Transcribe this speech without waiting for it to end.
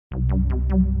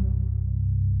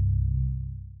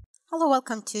Hello,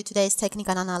 welcome to today's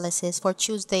technical analysis for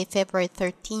Tuesday, February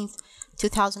 13th,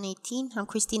 2018. I'm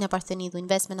Christina Barthenido,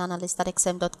 investment analyst at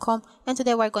xm.com, and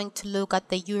today we're going to look at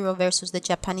the euro versus the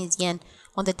Japanese yen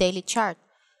on the daily chart.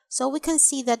 So we can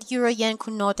see that euro yen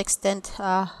could not extend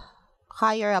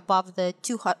higher above the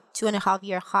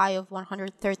 2.5-year high of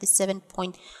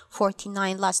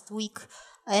 137.49 last week.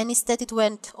 And instead it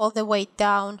went all the way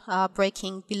down,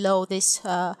 breaking below this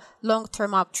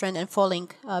long-term uptrend and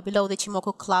falling below the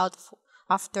Ichimoku cloud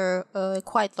after a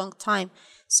quite long time.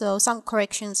 So some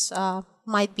corrections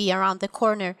might be around the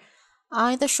corner.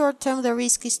 In the short term, the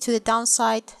risk is to the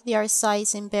downside. The RSI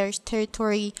is in bearish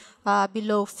territory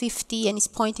below 50 and is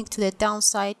pointing to the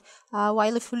downside.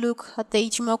 While if we look at the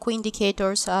Ichimoku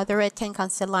indicators, the red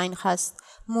Tenkan-sen line has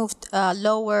moved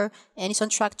lower and is on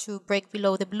track to break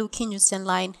below the blue Kijun-sen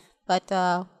line, but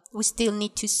we still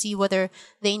need to see whether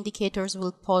the indicators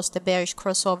will post a bearish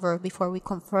crossover before we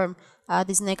confirm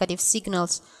these negative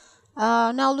signals.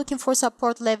 Now looking for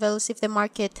support levels. If the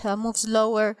market moves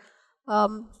lower,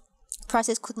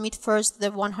 prices could meet first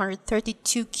the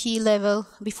 132 key level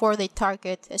before they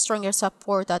target a stronger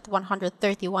support at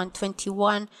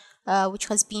 131.21, which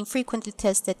has been frequently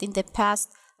tested in the past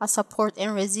as support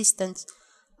and resistance.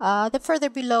 The further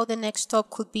below, the next stop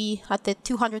could be at the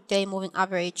 200-day moving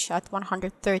average at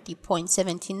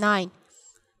 130.79.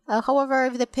 However,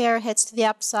 if the pair heads to the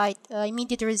upside,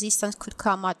 immediate resistance could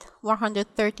come at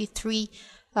 133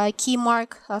 key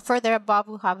mark. Further above,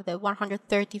 we have the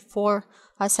 134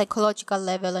 psychological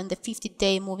level and the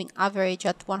 50-day moving average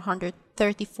at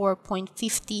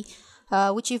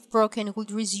 134.50, which if broken would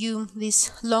resume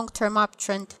this long-term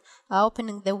uptrend,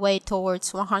 opening the way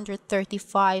towards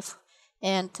 135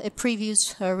 and a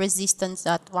previous resistance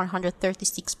at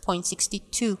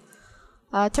 136.62.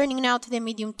 Turning now to the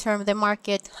medium term, the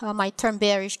market might turn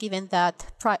bearish given that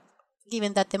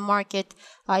the market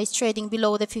is trading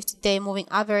below the 50-day moving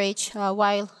average,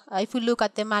 while if we look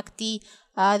at the MACD,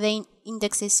 the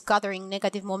index is gathering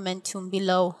negative momentum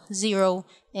below zero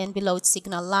and below its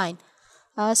signal line.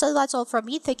 So that's all from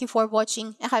me. Thank you for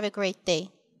watching and have a great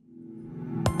day.